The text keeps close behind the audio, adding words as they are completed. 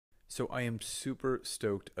So I am super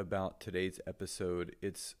stoked about today's episode.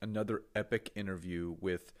 It's another epic interview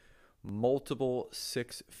with multiple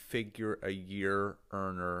six-figure-a-year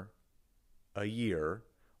earner a year,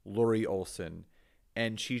 Lori Olson.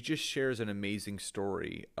 And she just shares an amazing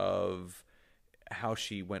story of how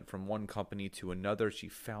she went from one company to another. She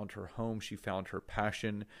found her home, she found her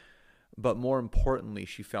passion, but more importantly,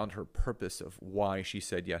 she found her purpose of why she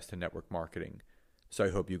said yes to network marketing. So I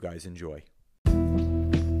hope you guys enjoy.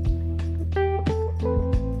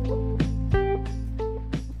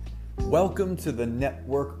 Welcome to the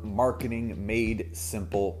Network Marketing Made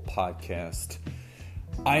Simple podcast.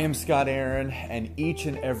 I am Scott Aaron, and each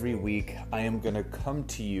and every week I am going to come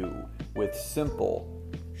to you with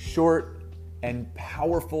simple, short, and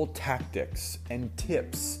powerful tactics and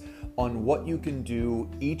tips on what you can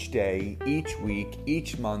do each day, each week,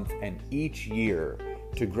 each month, and each year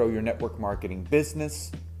to grow your network marketing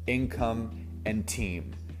business, income, and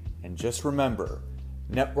team. And just remember,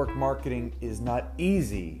 network marketing is not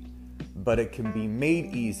easy, but it can be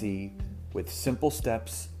made easy with simple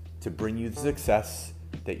steps to bring you the success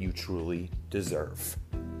that you truly deserve.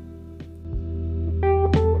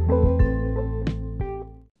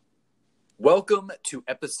 Welcome to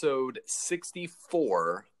episode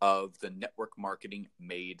 64 of the Network Marketing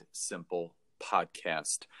Made Simple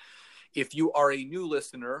podcast. If you are a new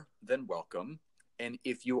listener, then welcome. And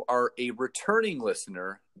if you are a returning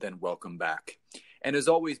listener, then welcome back. And as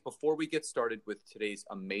always, before we get started with today's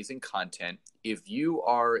amazing content, if you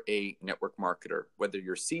are a network marketer, whether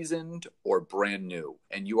you're seasoned or brand new,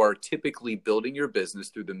 and you are typically building your business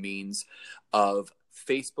through the means of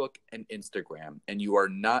Facebook and Instagram, and you are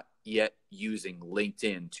not yet using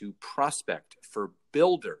LinkedIn to prospect for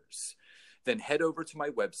builders, then head over to my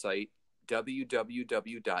website,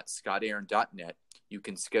 www.scottaaron.net. You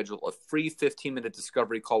can schedule a free 15-minute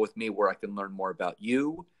discovery call with me where I can learn more about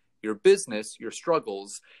you, your business, your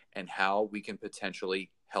struggles, and how we can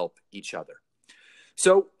potentially help each other.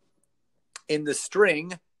 So in the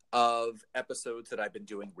string of episodes that I've been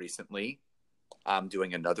doing recently, I'm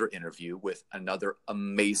doing another interview with another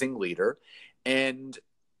amazing leader. And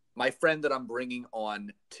my friend that I'm bringing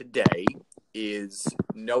on today is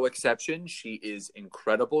no exception. She is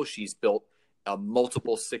incredible. She's built a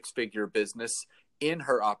multiple six-figure business in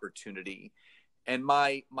her opportunity. And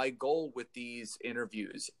my goal with these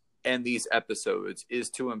interviews and these episodes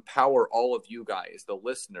is to empower all of you guys, the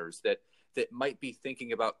listeners that might be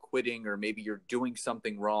thinking about quitting, or maybe you're doing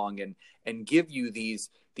something wrong, and give you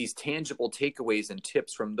these tangible takeaways and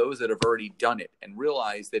tips from those that have already done it, and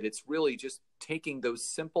realize that it's really just taking those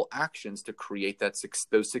simple actions to create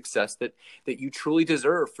those success that you truly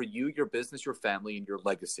deserve for you, your business, your family, and your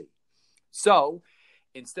legacy. So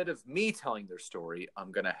instead of me telling their story,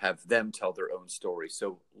 I'm going to have them tell their own story.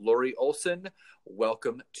 So Lori Olson,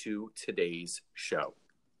 welcome to today's show.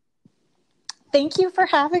 Thank you for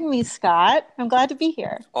having me, Scott. I'm glad to be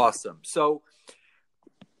here. Awesome. So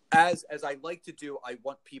as I like to do, I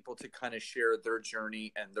want people to kind of share their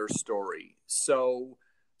journey and their story. So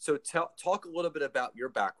talk a little bit about your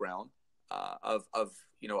background of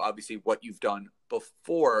obviously what you've done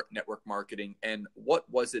before network marketing, and what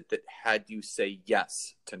was it that had you say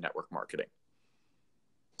yes to network marketing?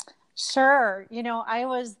 Sure. I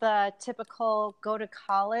was the typical go to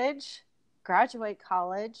college, graduate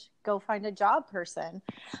college, go find a job person.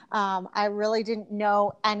 I really didn't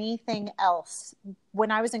know anything else.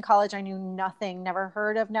 When I was in college, I knew nothing, never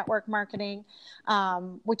heard of network marketing,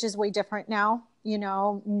 which is way different now.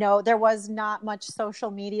 No, there was not much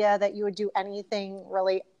social media that you would do anything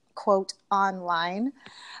really, quote, online.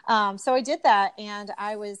 So I did that, and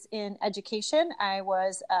I was in education. I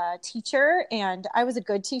was a teacher, and I was a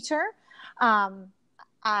good teacher.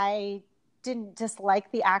 I didn't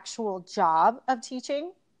dislike the actual job of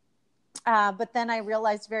teaching. But then I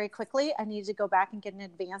realized very quickly I needed to go back and get an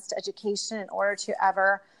advanced education in order to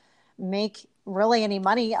ever make really any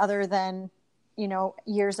money other than,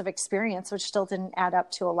 years of experience, which still didn't add up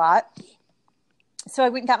to a lot. So I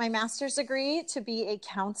went and got my master's degree to be a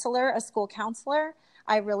counselor, a school counselor.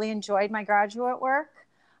 I really enjoyed my graduate work.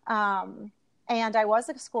 And I was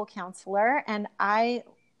a school counselor, and I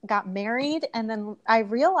got married. And then I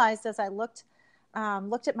realized as I looked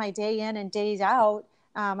at my day in and days out,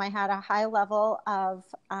 I had a high level of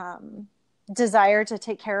desire to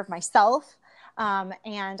take care of myself.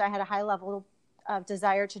 And I had a high level of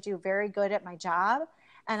desire to do very good at my job.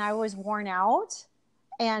 And I was worn out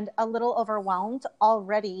and a little overwhelmed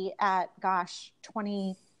already at,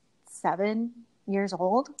 27 years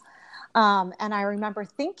old. And I remember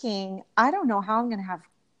thinking, I don't know how do people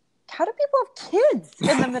have kids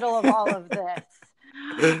in the middle of all of this?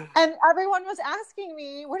 And everyone was asking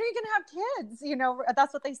me, when are you going to have kids? You know,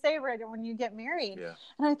 that's what they say right when you get married. Yeah.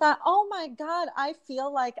 And I thought, oh my God, I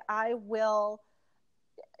feel like I will,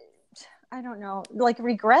 I don't know, like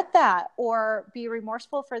regret that or be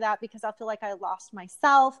remorseful for that because I feel like I lost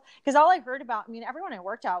myself. Because all I heard about, I mean, everyone I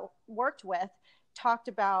worked with talked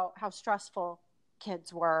about how stressful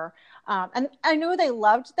kids were. And I knew they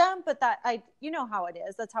loved them, but you know how it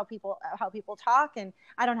is. That's how people talk. And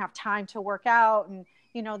I don't have time to work out. And,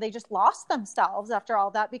 you know, they just lost themselves after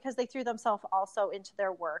all that because they threw themselves also into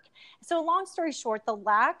their work. So long story short,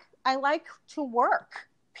 I like to work,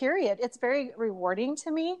 period. It's very rewarding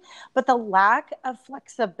to me, but the lack of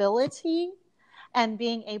flexibility and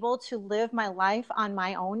being able to live my life on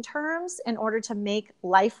my own terms in order to make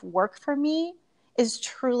life work for me is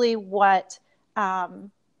truly what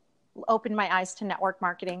opened my eyes to network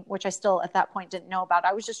marketing, which I still at that point didn't know about.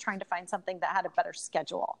 I was just trying to find something that had a better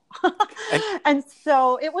schedule. And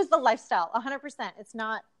so it was the lifestyle, 100%.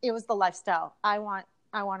 It was the lifestyle. I want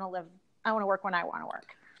to work when I want to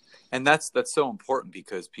work. And that's so important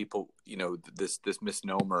because people, you know, this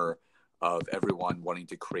misnomer of everyone wanting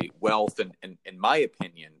to create wealth, and in my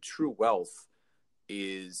opinion, true wealth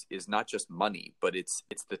is not just money, but it's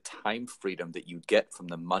the time freedom that you get from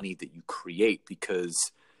the money that you create.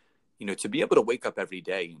 Because, you know, to be able to wake up every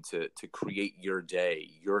day and to create your day,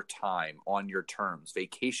 your time on your terms,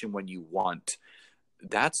 vacation when you want,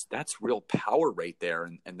 that's real power right there.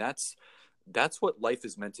 And that's what life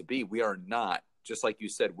is meant to be. We are not, just like you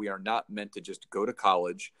said, we are not meant to just go to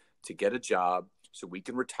college to get a job so we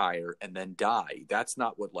can retire and then die. That's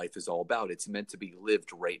not what life is all about. It's meant to be lived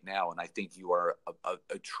right now. And I think you are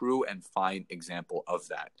a true and fine example of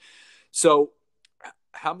that. So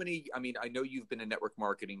how many, I mean, I know you've been in network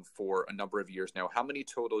marketing for a number of years now. How many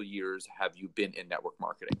total years have you been in network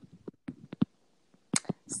marketing?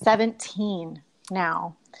 17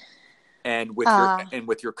 now. And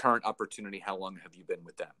with your current opportunity, how long have you been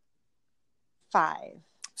with them? 5.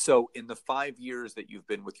 So in the 5 years that you've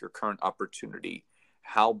been with your current opportunity,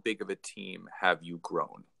 how big of a team have you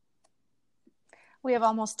grown? We have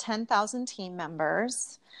almost 10,000 team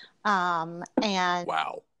members. And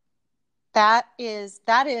wow, that is,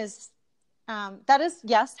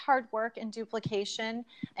 yes, hard work and duplication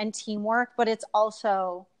and teamwork, but it's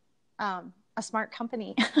also, a smart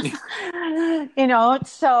company, you know?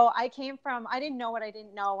 So I didn't know what I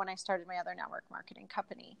didn't know when I started my other network marketing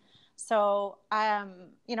company. So,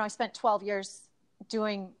 you know, I spent 12 years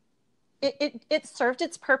doing it. It served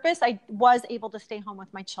its purpose. I was able to stay home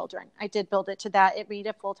with my children. I did build it to that. It made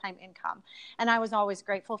a full-time income. And I was always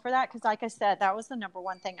grateful for that. Cause like I said, that was the number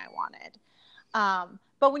one thing I wanted.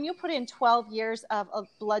 But when you put in 12 years of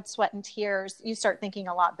blood, sweat, and tears, you start thinking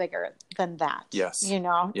a lot bigger than that. Yes. You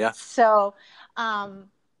know? Yeah. So,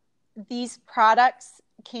 these products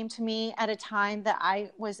came to me at a time that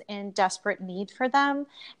I was in desperate need for them.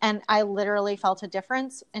 And I literally felt a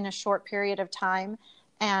difference in a short period of time.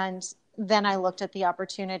 And then I looked at the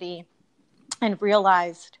opportunity and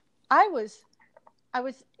realized I was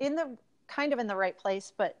in the kind of in the right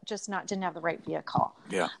place, but just didn't have the right vehicle.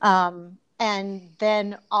 Yeah. And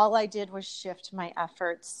then all I did was shift my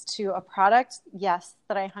efforts to a product, yes,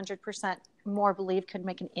 that I 100% more believe could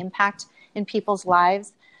make an impact in people's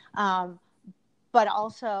lives. But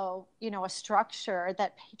also, you know, a structure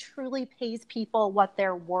that truly pays people what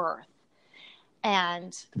they're worth.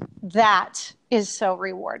 And that is so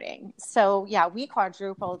rewarding. So yeah, we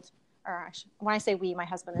quadrupled, when I say we, my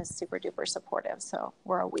husband is super duper supportive. So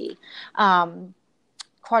we're a we.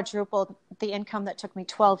 Quadrupled the income that took me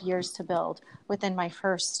 12 years to build within my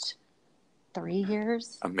first 3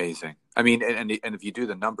 years. Amazing. I mean, and if you do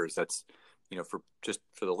the numbers, that's, you know, for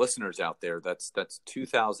the listeners out there, that's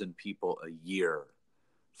 2,000 people a year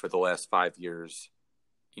for the last 5 years,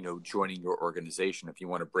 you know, joining your organization. If you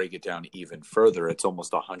want to break it down even further, it's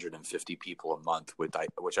almost 150 people a month,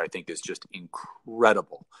 which I think is just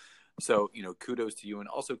incredible. So, you know, kudos to you, and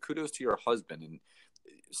also kudos to your husband. And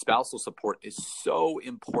spousal support is so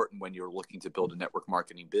important when you're looking to build a network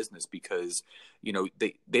marketing business, because, you know,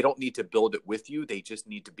 they don't need to build it with you. They just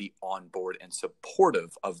need to be on board and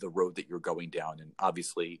supportive of the road that you're going down. And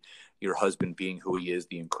obviously your husband being who he is,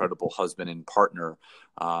 the incredible husband and partner,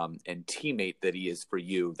 and teammate that he is for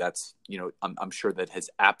you, that's, you know, I'm sure that has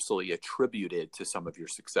absolutely attributed to some of your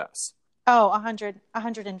success. Oh,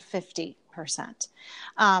 150%.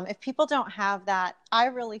 If people don't have that, I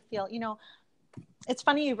really feel, you know, it's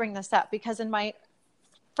funny you bring this up, because in my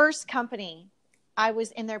first company, I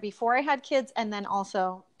was in there before I had kids and then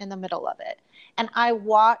also in the middle of it. And I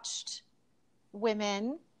watched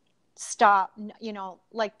women stop, you know,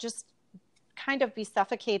 like just kind of be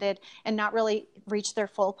suffocated and not really reach their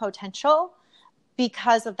full potential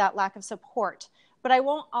because of that lack of support. But I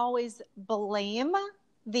won't always blame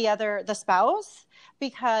the spouse,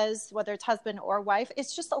 because whether it's husband or wife,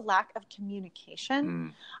 it's just a lack of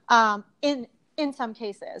communication. In some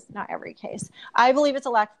cases, not every case. I believe it's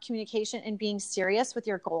a lack of communication and being serious with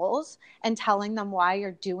your goals and telling them why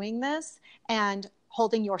you're doing this and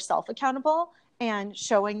holding yourself accountable and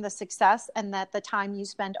showing the success, and that the time you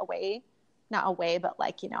spend away, not away, but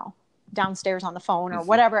like, downstairs on the phone or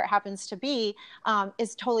whatever it happens to be,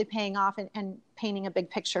 is totally paying off and painting a big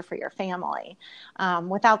picture for your family.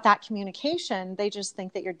 Without that communication, they just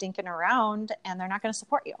think that you're dinking around and they're not going to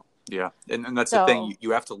support you. Yeah. And that's the thing.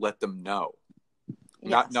 You have to let them know,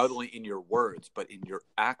 yes. not only in your words, but in your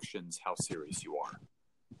actions, how serious you are.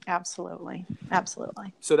 Absolutely.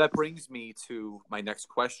 Absolutely. So that brings me to my next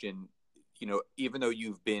question. Even though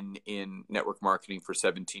you've been in network marketing for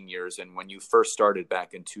 17 years, and when you first started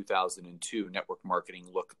back in 2002, network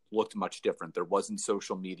marketing looked much different. There wasn't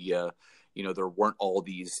social media, there weren't all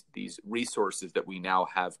these resources that we now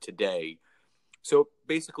have today. So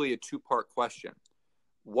basically a two-part question.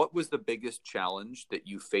 What was the biggest challenge that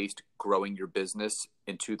you faced growing your business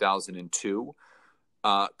in 2002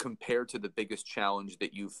 compared to the biggest challenge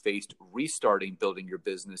that you faced restarting building your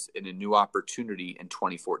business in a new opportunity in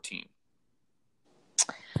 2014?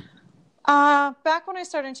 Back when I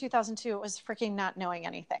started in 2002, it was freaking not knowing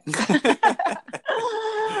anything.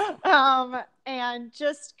 And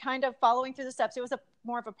just kind of following through the steps. It was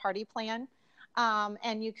more of a party plan.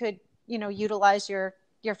 And you could, utilize your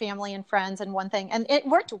family and friends and one thing, and it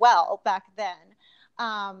worked well back then.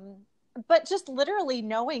 But just literally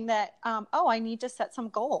knowing that, I need to set some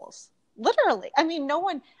goals. Literally. I mean,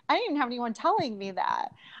 I didn't have anyone telling me that.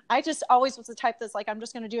 I just always was the type that's like, I'm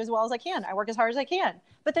just going to do as well as I can. I work as hard as I can.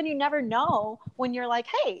 But then you never know when you're like,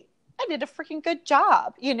 hey, I did a freaking good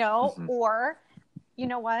job, or you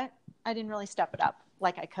know what? I didn't really step it up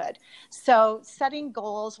like I could. So setting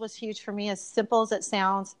goals was huge for me. As simple as it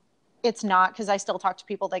sounds, it's not, because I still talk to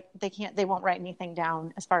people like they won't write anything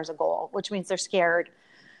down as far as a goal, which means they're scared.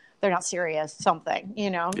 They're not serious, something,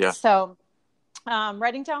 Yeah. So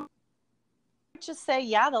writing down, just say,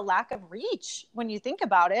 the lack of reach. When you think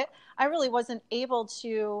about it, I really wasn't able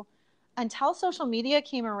to, until social media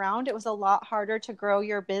came around, it was a lot harder to grow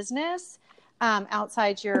your business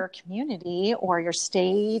outside your community or your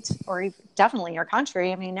state or definitely your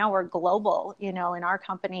country. I mean, now we're global, in our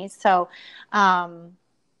company. So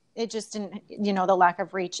it just didn't, the lack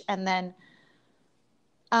of reach. And then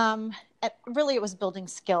really it was building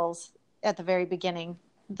skills at the very beginning.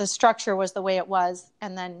 The structure was the way it was,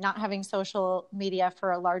 and then not having social media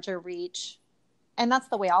for a larger reach. And that's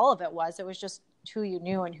the way all of it was. It was just who you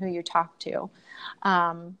knew and who you talked to.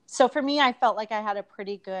 So for me, I felt like I had a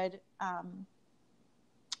pretty good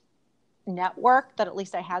network, that at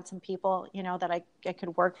least I had some people, that I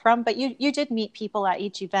could work from. But you did meet people at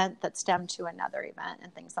each event that stemmed to another event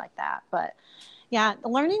and things like that. But yeah,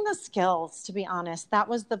 learning the skills, to be honest, that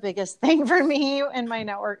was the biggest thing for me in my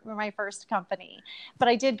network, my first company. But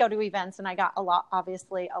I did go to events and I got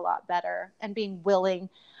obviously a lot better, and being willing,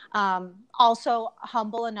 also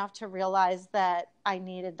humble enough to realize that I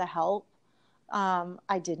needed the help.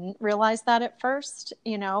 I didn't realize that at first.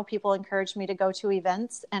 People encouraged me to go to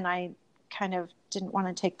events, and I kind of didn't want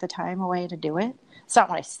to take the time away to do it. It's not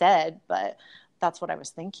what I said, but that's what I was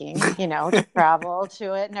thinking, to travel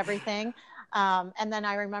to it and everything. And then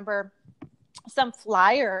I remember some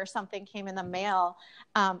flyer or something came in the mail.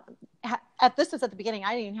 This was at the beginning.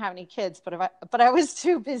 I didn't even have any kids, but I was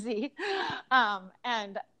too busy.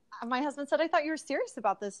 And my husband said, I thought you were serious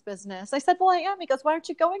about this business. I said, well, I am. He goes, why aren't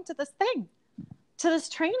you going to this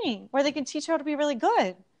training where they can teach you how to be really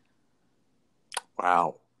good?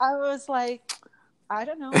 Wow. I was like, I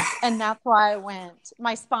don't know. And that's why I went.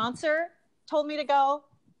 My sponsor told me to go.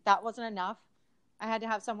 That wasn't enough. I had to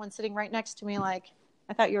have someone sitting right next to me like,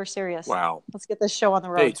 I thought you were serious. Wow. Let's get this show on the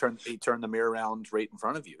road. He turned the mirror around right in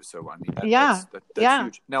front of you. So, I mean, that's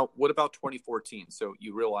huge. Now, what about 2014? So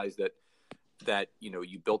you realized that,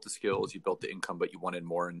 you built the skills, you built the income, but you wanted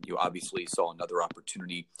more, and you obviously saw another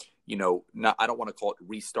opportunity, I don't want to call it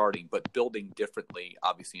restarting, but building differently,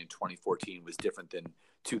 obviously in 2014 was different than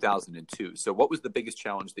 2002. So what was the biggest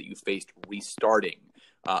challenge that you faced restarting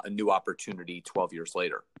a new opportunity 12 years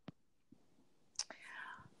later?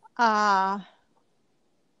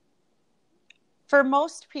 For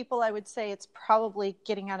most people, I would say it's probably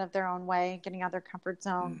getting out of their own way, getting out of their comfort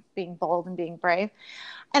zone, being bold and being brave.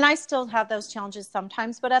 And I still have those challenges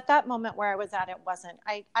sometimes, but at that moment where I was at, it wasn't.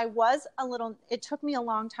 It took me a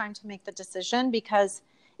long time to make the decision because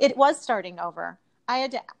it was starting over. I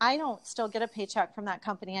don't still get a paycheck from that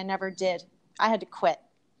company. I never did. I had to quit.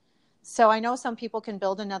 So I know some people can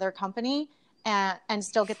build another company and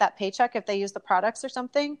still get that paycheck if they use the products or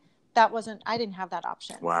something. I didn't have that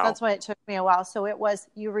option. Wow. That's why it took me a while. So it was,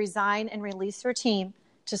 you resign and release your team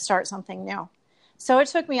to start something new. So it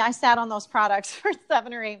took me, I sat on those products for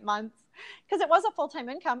 7 or 8 months because it was a full-time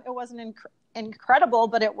income. It wasn't incredible,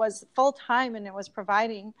 but it was full-time and it was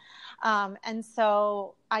providing. And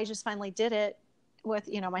so I just finally did it with,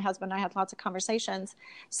 my husband and I had lots of conversations.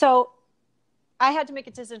 So I had to make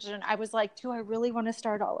a decision. I was like, do I really want to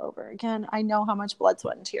start all over again? I know how much blood,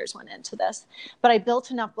 sweat, and tears went into this, but I built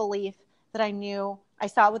enough belief that I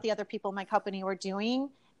saw what the other people in my company were doing.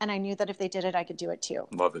 And I knew that if they did it, I could do it too.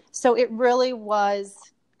 Love it. So it really was,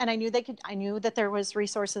 and I knew that there was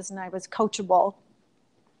resources and I was coachable.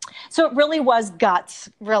 So it really was guts,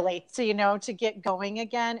 really, to get going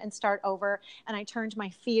again and start over. And I turned my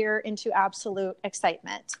fear into absolute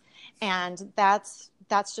excitement. And that's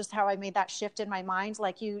just how I made that shift in my mind.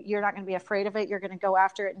 Like you're not going to be afraid of it. You're going to go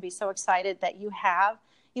after it and be so excited that you have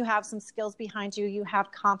some skills behind you. You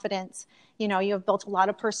have confidence. You have built a lot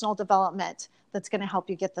of personal development that's going to help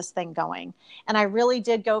you get this thing going. And I really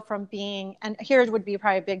did go from and here would be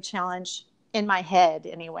probably a big challenge in my head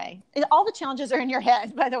anyway. All the challenges are in your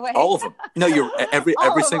head, by the way. All of them. No, you're every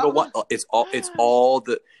single one. It's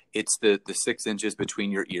the 6 inches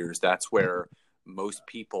between your ears. That's where most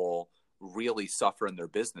people really suffer in their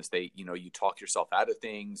business. They, you talk yourself out of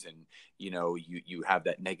things, and you have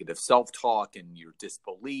that negative self-talk and your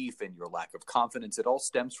disbelief and your lack of confidence. It all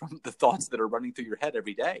stems from the thoughts that are running through your head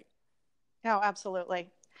every day. Oh, absolutely.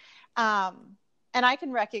 And I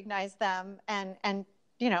can recognize them and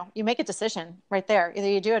you make a decision right there. Either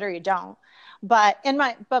you do it or you don't. But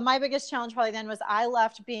my biggest challenge probably then was I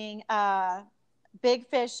left being a big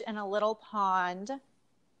fish in a little pond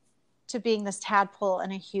to being this tadpole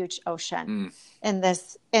in a huge ocean in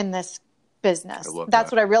this business.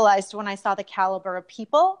 That's what I realized when I saw the caliber of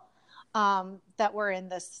people that were in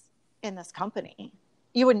this company.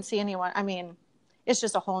 You wouldn't see anyone. I mean, it's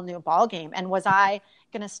just a whole new ball game. And was I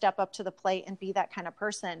going to step up to the plate and be that kind of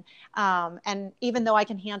person? And even though I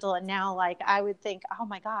can handle it now, like I would think, oh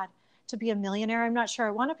my God, to be a millionaire, I'm not sure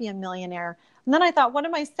I want to be a millionaire. And then I thought, what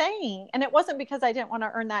am I saying? And it wasn't because I didn't want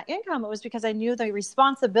to earn that income. It was because I knew the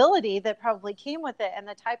responsibility that probably came with it and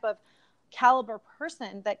the type of caliber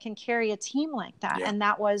person that can carry a team like that. Yeah. And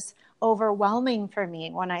that was overwhelming for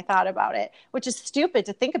me when I thought about it, which is stupid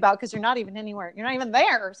to think about because you're not even anywhere. You're not even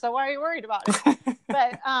there. So why are you worried about it?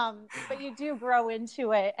 But you do grow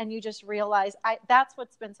into it and you just realize that's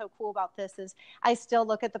what's been so cool about this is I still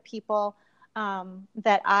look at the people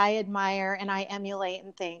that I admire and I emulate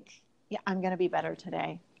and think, yeah, I'm going to be better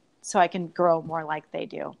today so I can grow more like they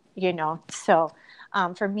do, So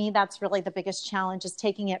for me, that's really the biggest challenge is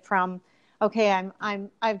taking it from, okay,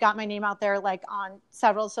 I've got my name out there like on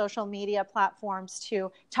several social media platforms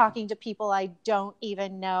to talking to people I don't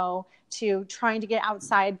even know to trying to get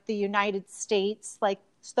outside the United States. Like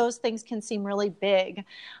those things can seem really big.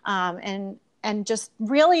 And just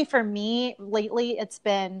really for me lately, it's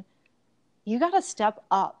been, you got to step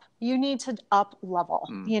up. You need to up level,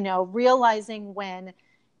 realizing when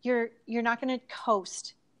you're not going to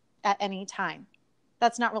coast at any time.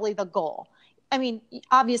 That's not really the goal. I mean,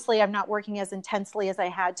 obviously I'm not working as intensely as I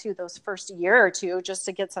had to those first year or two just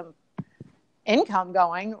to get some income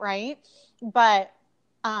going. Right. But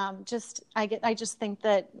I just think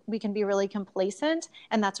that we can be really complacent,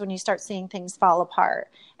 and that's when you start seeing things fall apart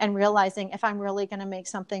and realizing if I'm really going to make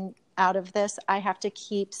something out of this, I have to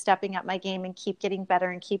keep stepping up my game and keep getting better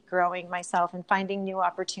and keep growing myself and finding new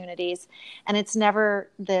opportunities. And it's never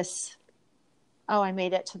this, oh, I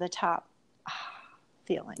made it to the top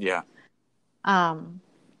feeling. Yeah.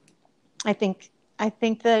 I think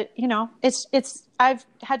that, I've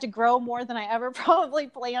had to grow more than I ever probably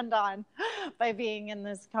planned on by being in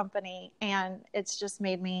this company. And it's just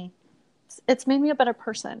made me a better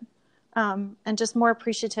person. And just more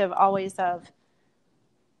appreciative always of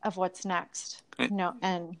what's next,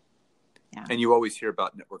 and yeah. And you always hear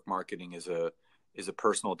about network marketing as a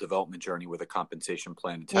personal development journey with a compensation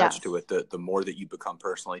plan attached to it. The more that you become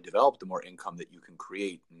personally developed, the more income that you can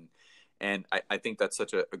create. And I think that's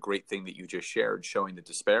such a great thing that you just shared, showing the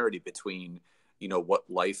disparity between, what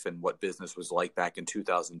life and what business was like back in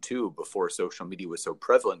 2002 before social media was so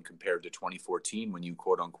prevalent compared to 2014 when you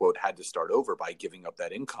quote unquote had to start over by giving up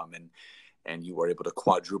that income and you were able to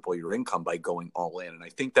quadruple your income by going all in. And I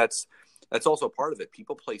think that's also part of it.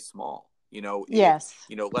 People play small. Yes.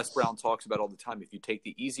 Les Brown talks about all the time, if you take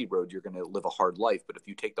the easy road, you're going to live a hard life. But if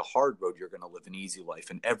you take the hard road, you're going to live an easy life.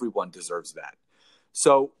 And everyone deserves that.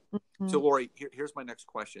 So, Mm-hmm. so Lori, here's my next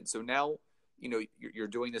question. So now, you're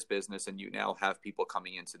doing this business and you now have people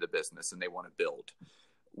coming into the business and they want to build.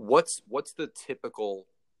 What's the typical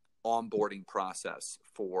onboarding process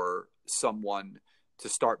for someone to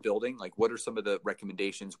start building? Like, what are some of the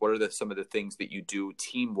recommendations? What are some of the things that you do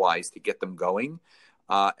team wise to get them going?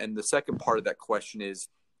 And the second part of that question is,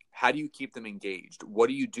 how do you keep them engaged? What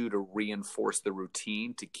do you do to reinforce the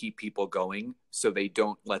routine to keep people going so they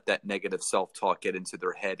don't let that negative self-talk get into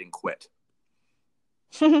their head and quit?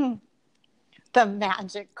 The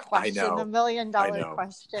magic question, the $1 million I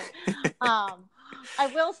question. I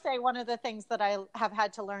will say one of the things that I have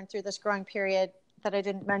had to learn through this growing period that I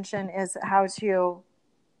didn't mention is how to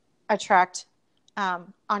attract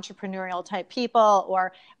entrepreneurial type people,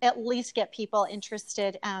 or at least get people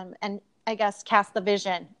interested, and I guess cast the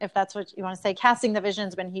vision, if that's what you want to say. Casting the vision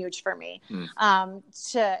has been huge for me,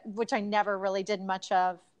 which I never really did much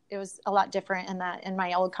of. It was a lot different in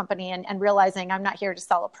my old company, and realizing I'm not here to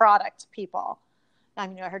sell a product to people.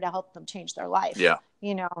 I'm here to help them change their life. Yeah.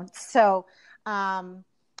 So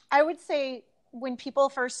I would say when people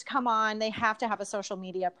first come on, they have to have a social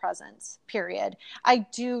media presence, period. I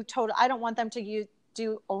don't want them to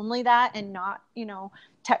do only that and not,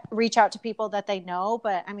 reach out to people that they know.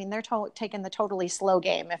 But I mean, they're taking the totally slow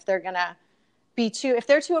game if they're going to if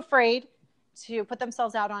they're too afraid to put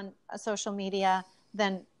themselves out on a social media,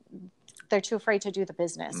 then they're too afraid to do the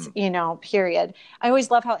business, period. I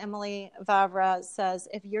always love how Emily Vavra says,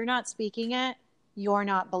 if you're not speaking it, you're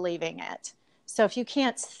not believing it. So if you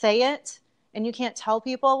can't say it and you can't tell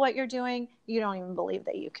people what you're doing, you don't even believe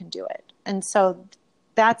that you can do it. And so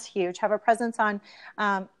that's huge. Have a presence on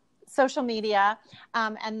social media.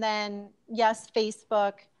 And then, yes,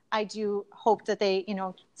 Facebook. I do hope that they,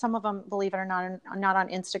 some of them, believe it or not, are not on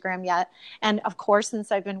Instagram yet. And of course,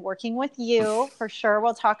 since I've been working with you, for sure,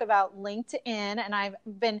 we'll talk about LinkedIn. And I've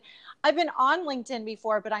been on LinkedIn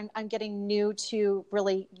before, but I'm getting new to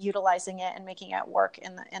really utilizing it and making it work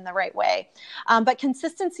in the right way. But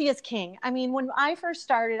consistency is king. I mean, when I first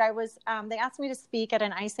started, they asked me to speak at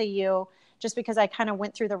an ICU just because I kind of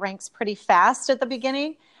went through the ranks pretty fast at the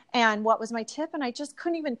beginning. And what was my tip? And I just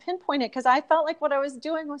couldn't even pinpoint it because I felt like what I was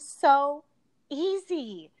doing was so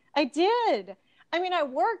easy. I did. I mean, I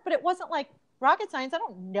worked, but it wasn't like rocket science. I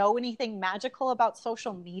don't know anything magical about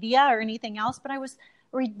social media or anything else, but I was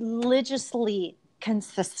religiously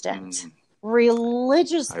consistent.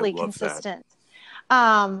 Religiously consistent.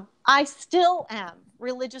 I still am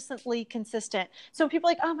religiously consistent. So people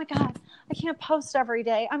are like, oh my God, I can't post every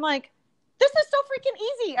day. I'm like, this is so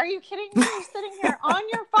freaking easy. Are you kidding me? You're sitting here on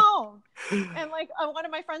your phone. And like one of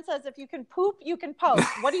my friends says, if you can poop, you can post.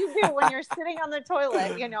 What do you do when you're sitting on the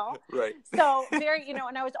toilet, Right. So very,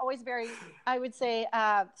 and I was always I would say,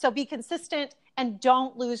 so be consistent and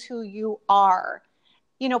don't lose who you are.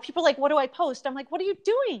 People are like, what do I post? I'm like, what are you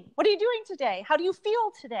doing? What are you doing today? How do you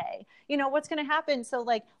feel today? What's going to happen? So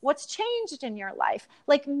like, what's changed in your life?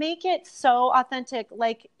 Like, make it so authentic.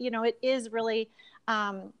 Like, it is really,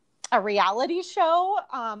 a reality show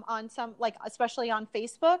on some, like, especially on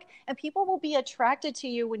Facebook, and people will be attracted to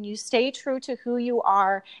you when you stay true to who you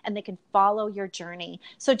are and they can follow your journey.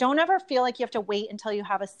 So don't ever feel like you have to wait until you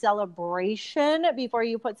have a celebration before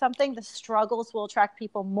you put something. The struggles will attract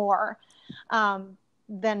people more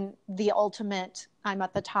than the ultimate, I'm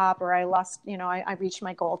at the top, or I lost, I reached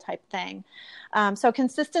my goal type thing. So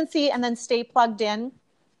consistency, and then stay plugged in.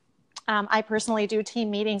 I personally do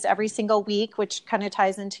team meetings every single week, which kind of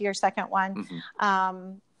ties into your second one.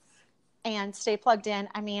 And stay plugged in.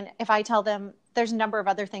 I mean, if I tell them there's a number of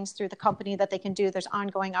other things through the company that they can do, there's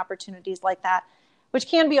ongoing opportunities like that, which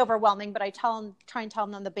can be overwhelming, but I try and tell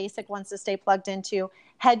them the basic ones to stay plugged into.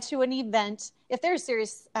 Head to an event. If they're a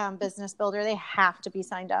serious business builder, they have to be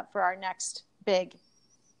signed up for our next big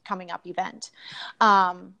coming up event.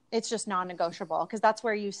 It's just non-negotiable, because that's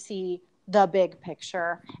where you see the big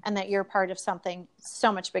picture, and that you're part of something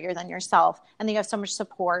so much bigger than yourself, and that you have so much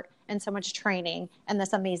support and so much training and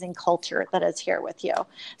this amazing culture that is here with you.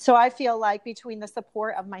 So I feel like between the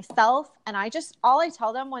support of myself, and all I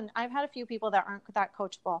tell them, when I've had a few people that aren't that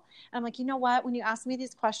coachable, and I'm like, you know what, when you ask me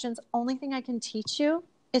these questions, only thing I can teach you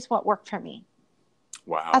is what worked for me.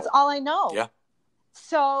 Wow. That's all I know. Yeah.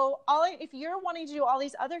 So if you're wanting to do all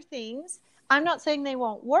these other things, I'm not saying they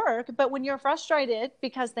won't work, but when you're frustrated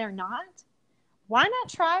because they're not, why not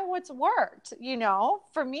try what's worked,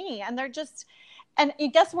 for me? And and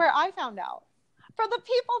guess where I found out? For the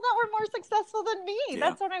people that were more successful than me. Yeah.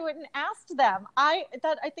 That's when I went and asked them. I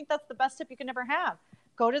think that's the best tip you can ever have.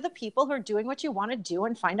 Go to the people who are doing what you want to do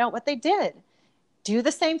and find out what they did. Do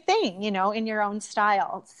the same thing, in your own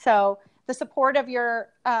style. So the support of your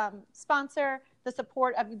sponsor, the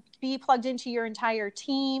support of be plugged into your entire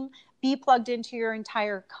team, be plugged into your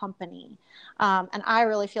entire company. And I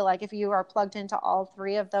really feel like if you are plugged into all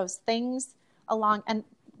three of those things along, and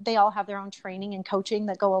they all have their own training and coaching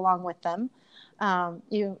that go along with them,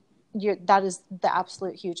 that is the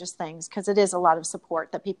absolute hugest things, because it is a lot of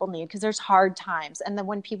support that people need, because there's hard times. And then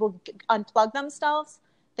when people unplug themselves,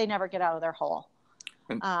 they never get out of their hole.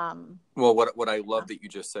 And, well, what I love that you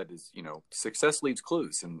just said is, success leaves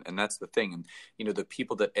clues, and that's the thing. And, the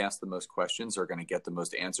people that ask the most questions are going to get the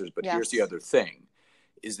most answers. But Yes. Here's the other thing,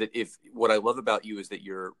 is that what I love about you is that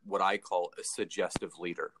you're what I call a suggestive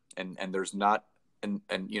leader, and there's not, and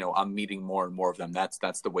I'm meeting more and more of them.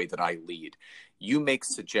 That's the way that I lead. You make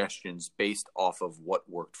suggestions based off of what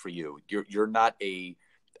worked for you. You're not a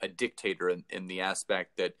dictator in the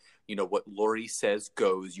aspect that, what Lori says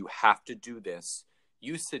goes, you have to do this.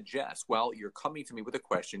 You suggest, well, you're coming to me with a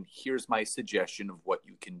question. Here's my suggestion of what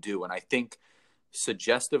you can do. And I think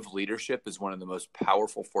suggestive leadership is one of the most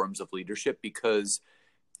powerful forms of leadership, because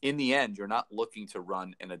in the end, you're not looking to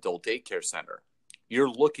run an adult daycare center. You're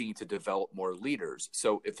looking to develop more leaders.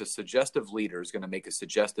 So if a suggestive leader is going to make a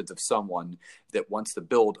suggestion of someone that wants to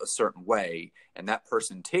build a certain way, and that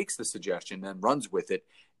person takes the suggestion and runs with it,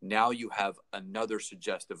 now you have another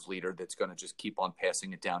suggestive leader that's going to just keep on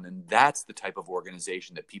passing it down. And that's the type of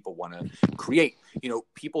organization that people want to create.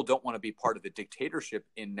 People don't want to be part of a dictatorship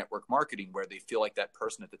in network marketing where they feel like that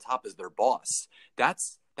person at the top is their boss.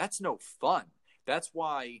 That's no fun. That's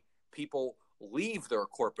why people leave their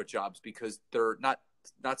corporate jobs, because they're not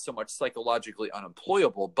so much psychologically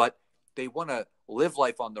unemployable, but they want to live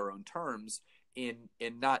life on their own terms, in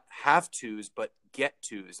not have to's, but get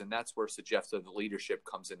to's. And that's where suggestive leadership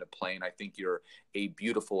comes into play. And I think you're a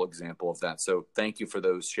beautiful example of that. So thank you for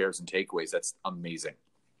those shares and takeaways. That's amazing.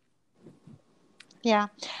 Yeah.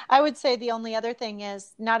 I would say the only other thing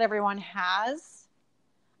is not everyone has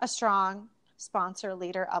a strong sponsor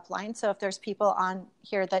leader upline. So if there's people on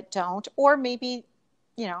here that don't, or maybe,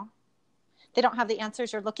 they don't have the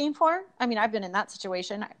answers you're looking for. I mean, I've been in that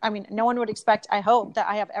situation. I mean, no one would expect, I hope, that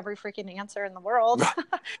I have every freaking answer in the world,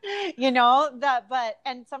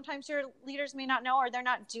 and sometimes your leaders may not know, or they're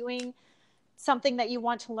not doing something that you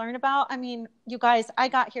want to learn about. I mean, you guys,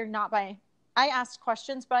 I asked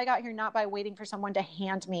questions, but I got here not by waiting for someone to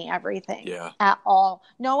hand me everything at all.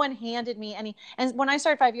 No one handed me any. And when I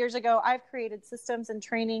started 5 years ago, I've created systems and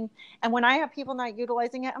training. And when I have people not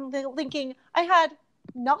utilizing it, I'm thinking I had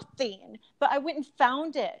nothing, but I went and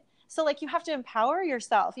found it. So you have to empower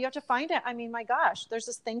yourself. You have to find it. I mean, my gosh, there's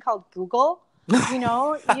this thing called Google.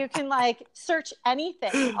 You can search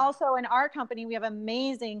anything. Also in our company, we have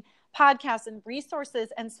amazing podcasts and resources.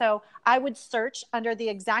 And so I would search under the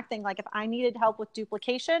exact thing. If I needed help with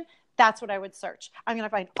duplication, that's what I would search. I'm going to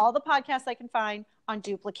find all the podcasts I can find on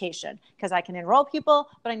duplication, because I can enroll people,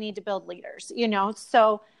 but I need to build leaders,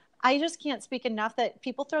 So I just can't speak enough that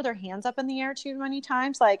people throw their hands up in the air too many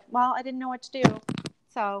times. Well, I didn't know what to do.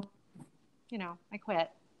 So, I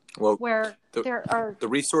quit. Well, where the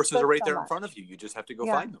resources are right there in front of you. You just have to go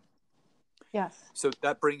find them. Yes. So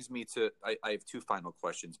that brings me to, I have two final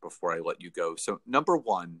questions before I let you go. So number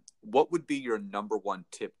one, what would be your number one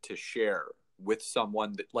tip to share with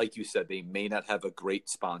someone that, like you said, they may not have a great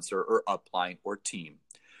sponsor or upline or team?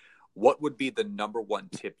 What would be the number one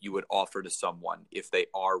tip you would offer to someone if they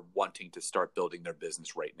are wanting to start building their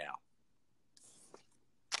business right now?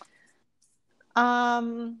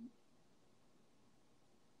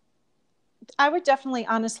 I would definitely,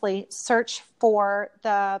 honestly, search for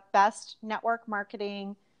the best network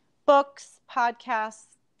marketing books, podcasts,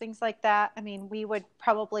 things like that. I mean, we would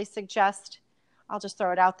probably suggest, I'll just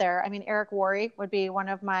throw it out there. I mean, Eric Worre would be one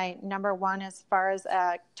of my number one as far as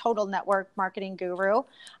a total network marketing guru.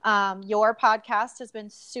 Your podcast has been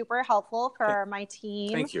super helpful for my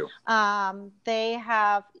team. Thank you. They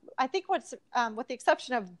have, I think with the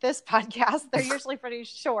exception of this podcast, they're usually pretty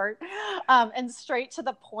short and straight to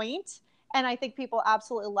the point. And I think people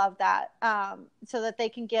absolutely love that, so that they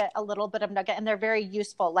can get a little bit of nugget, and they're very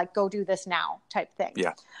useful, go do this now type thing.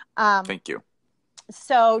 Yeah. Thank you.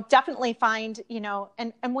 So definitely find,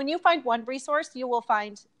 and when you find one resource, you will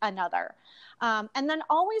find another. And then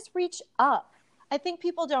always reach up. I think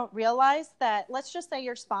people don't realize that, let's just say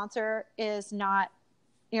your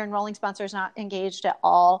enrolling sponsor is not engaged at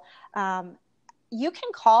all. You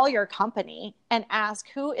can call your company and ask,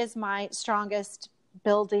 who is my strongest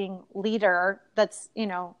building leader that's,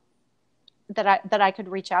 that I could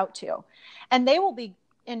reach out to. And they will be,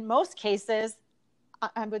 in most cases,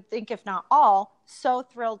 I would think, if not all, so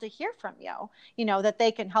thrilled to hear from you, that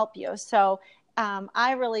they can help you. So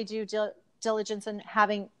I really do diligence in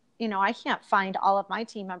having, I can't find all of my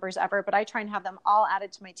team members ever, but I try and have them all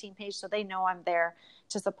added to my team page so they know I'm there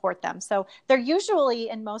to support them. So there usually,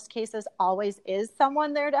 in most cases, always is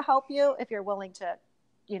someone there to help you if you're willing to,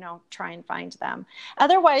 try and find them.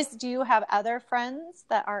 Otherwise, do you have other friends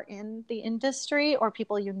that are in the industry, or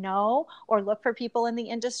people or look for people in the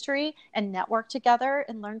industry and network together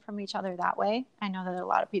and learn from each other that way? I know that a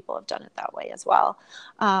lot of people have done it that way as well.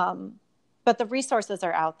 But the resources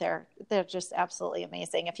are out there. They're just absolutely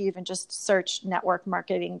amazing. If you even just search network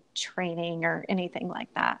marketing training or anything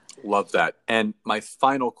like that. Love that. And my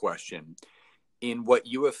final question, in what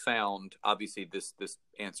you have found, obviously this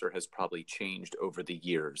answer has probably changed over the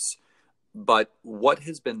years, but what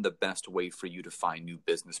has been the best way for you to find new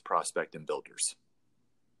business prospect and builders?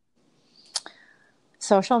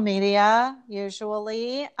 Social media,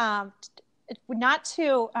 usually. Not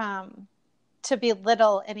to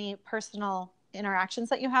belittle any personal interactions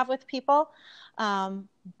that you have with people.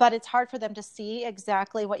 But it's hard for them to see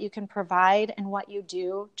exactly what you can provide and what you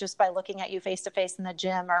do just by looking at you face to face in the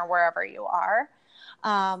gym or wherever you are.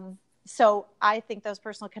 So I think those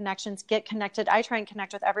personal connections get connected. I try and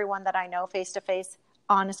connect with everyone that I know face to face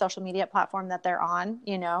on a social media platform that they're on,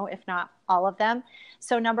 if not all of them.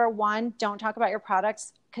 So number one, don't talk about your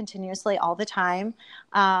products continuously all the time.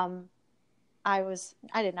 I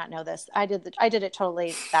did not know this. I did it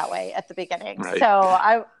totally that way at the beginning. Right.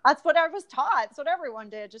 So that's what I was taught. That's what everyone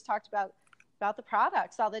did. Just talked about the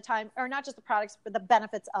products all the time, or not just the products, but the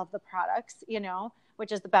benefits of the products,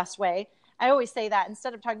 which is the best way. I always say that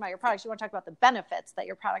instead of talking about your products, you want to talk about the benefits that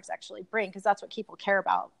your products actually bring, because that's what people care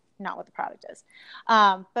about, not what the product is.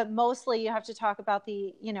 But mostly you have to talk about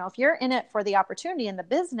if you're in it for the opportunity in the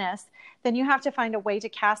business, then you have to find a way to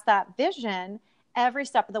cast that vision every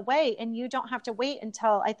step of the way. And you don't have to wait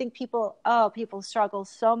until, I think people struggle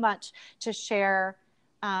so much to share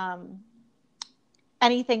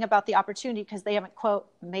anything about the opportunity because they haven't, quote,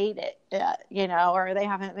 made it yet, or they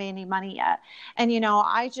haven't made any money yet. And,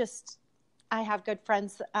 I have good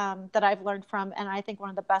friends that I've learned from. And I think one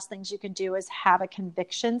of the best things you can do is have a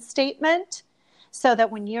conviction statement so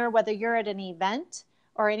that whether you're at an event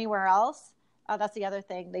or anywhere else, that's the other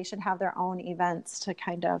thing. They should have their own events to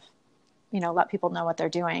kind of, let people know what they're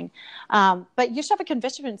doing. But you should have a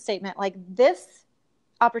conviction statement like, this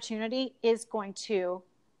opportunity is going to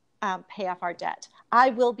pay off our debt. I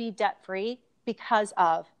will be debt free because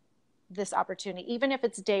of this opportunity, even if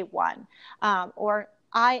it's day one, or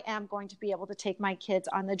I am going to be able to take my kids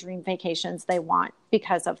on the dream vacations they want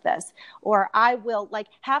because of this. Or I will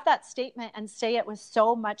have that statement and say it with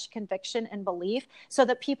so much conviction and belief so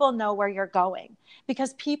that people know where you're going,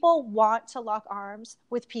 because people want to lock arms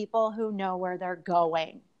with people who know where they're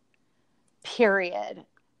going, period.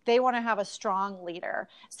 They want to have a strong leader.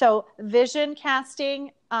 So vision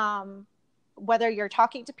casting, whether you're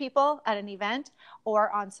talking to people at an event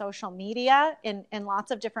or on social media in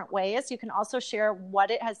lots of different ways. You can also share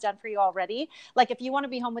what it has done for you already. Like if you want to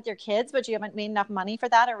be home with your kids, but you haven't made enough money for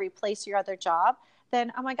that or replace your other job,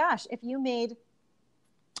 then, oh my gosh, if you made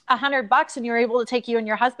 $100 and you're able to take you and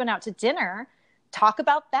your husband out to dinner, talk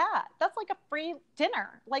about that. That's like a free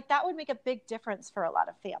dinner. Like that would make a big difference for a lot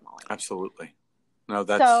of families. Absolutely. No,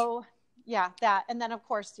 that's... So yeah, that. And then of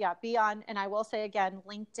course, be on, and I will say again,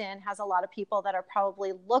 LinkedIn has a lot of people that are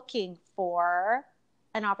probably looking for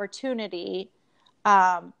an opportunity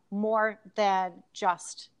more than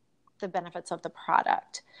just the benefits of the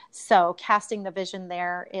product. So casting the vision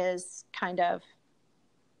there is kind of,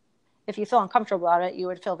 if you feel uncomfortable about it, you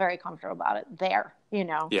would feel very comfortable about it there,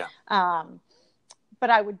 Yeah. But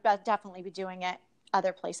I would definitely be doing it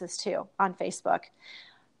other places too, on Facebook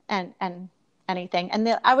and anything.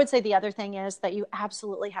 And I would say the other thing is that you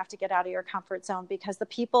absolutely have to get out of your comfort zone, because the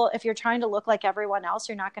people, if you're trying to look like everyone else,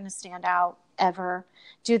 you're not going to stand out ever.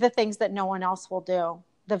 Do the things that no one else will do.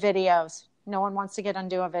 The videos. No one wants to get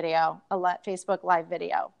undo a video, a Facebook live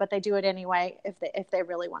video, but they do it anyway if they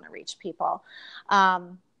really want to reach people.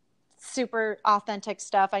 Super authentic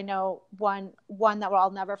stuff. I know one that I'll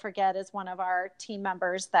never forget is one of our team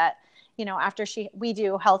members that, after we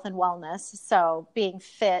do health and wellness. So being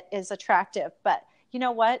fit is attractive, but you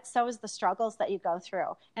know what? So is the struggles that you go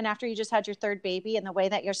through. And after you just had your third baby and the way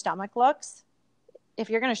that your stomach looks,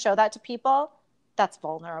 if you're going to show that to people, that's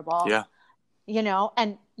vulnerable. Yeah.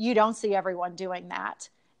 And you don't see everyone doing that.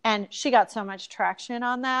 And she got so much traction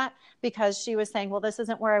on that because she was saying, well, this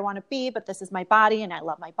isn't where I want to be, but this is my body and I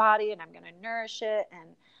love my body and I'm going to nourish it. And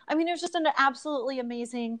I mean, it was just an absolutely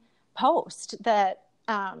amazing post that,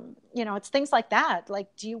 it's things like that. Like,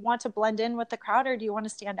 do you want to blend in with the crowd, or do you want to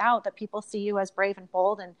stand out, that people see you as brave and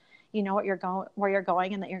bold and you know where you're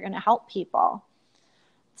going and that you're going to help people?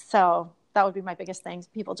 So that would be my biggest thing.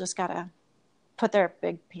 People just got to put their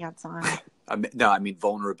big pants on. No, I mean,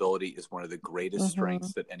 vulnerability is one of the greatest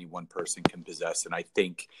strengths that any one person can possess. And I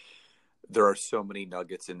think there are so many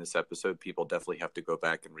nuggets in this episode. People definitely have to go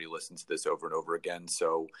back and re-listen to this over and over again.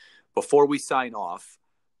 So before we sign off,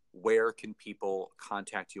 where can people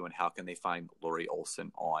contact you and how can they find Lori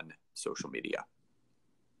Olson on social media?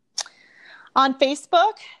 On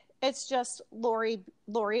Facebook, it's just Lori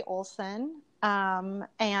Olson.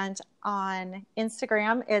 And on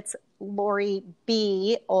Instagram, it's Lori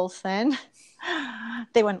B. Olson.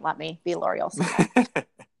 They wouldn't let me be Lori Olson.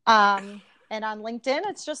 And on LinkedIn,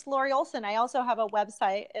 it's just Lori Olson. I also have a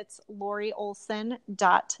website. It's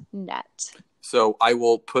loriolson.net. So I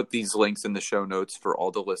will put these links in the show notes for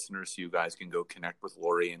all the listeners so you guys can go connect with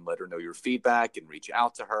Lori and let her know your feedback and reach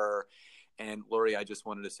out to her. And Lori, I just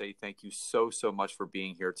wanted to say thank you so much for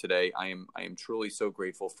being here today. I am truly so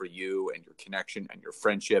grateful for you and your connection and your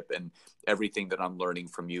friendship and everything that I'm learning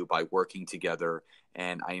from you by working together.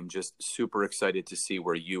 And I am just super excited to see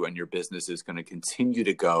where you and your business is going to continue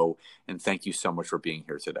to go. And thank you so much for being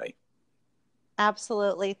here today.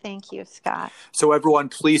 Absolutely. Thank you, Scott. So everyone,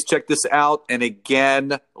 please check this out. And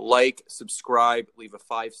again, like, subscribe, leave a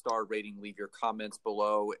 5-star rating, leave your comments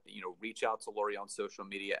below, reach out to Lori on social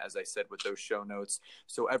media, as I said, with those show notes.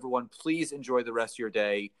 So everyone, please enjoy the rest of your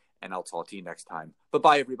day and I'll talk to you next time.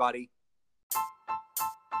 Bye-bye, everybody.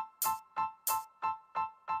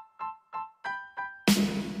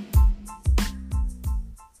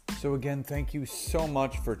 So again, thank you so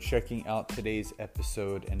much for checking out today's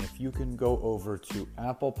episode. And if you can go over to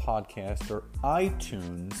Apple Podcasts or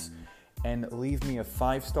iTunes and leave me a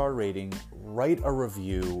 5-star rating, write a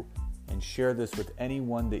review, and share this with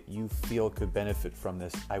anyone that you feel could benefit from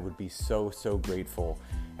this, I would be so grateful.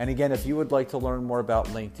 And again, if you would like to learn more about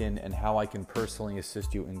LinkedIn and how I can personally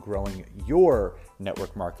assist you in growing your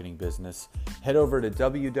network marketing business, head over to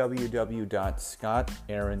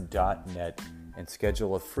www.scottaaron.net and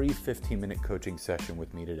schedule a free 15-minute coaching session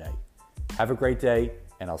with me today. Have a great day,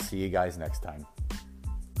 and I'll see you guys next time.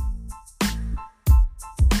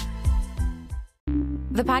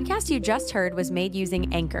 The podcast you just heard was made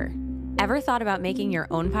using Anchor. Ever thought about making your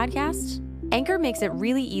own podcast? Anchor makes it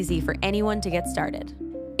really easy for anyone to get started.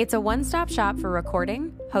 It's a one-stop shop for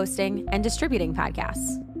recording, hosting, and distributing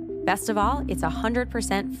podcasts. Best of all, it's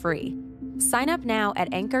 100% free. Sign up now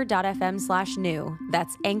at anchor.fm/new.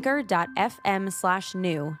 That's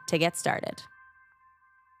anchor.fm/new to get started.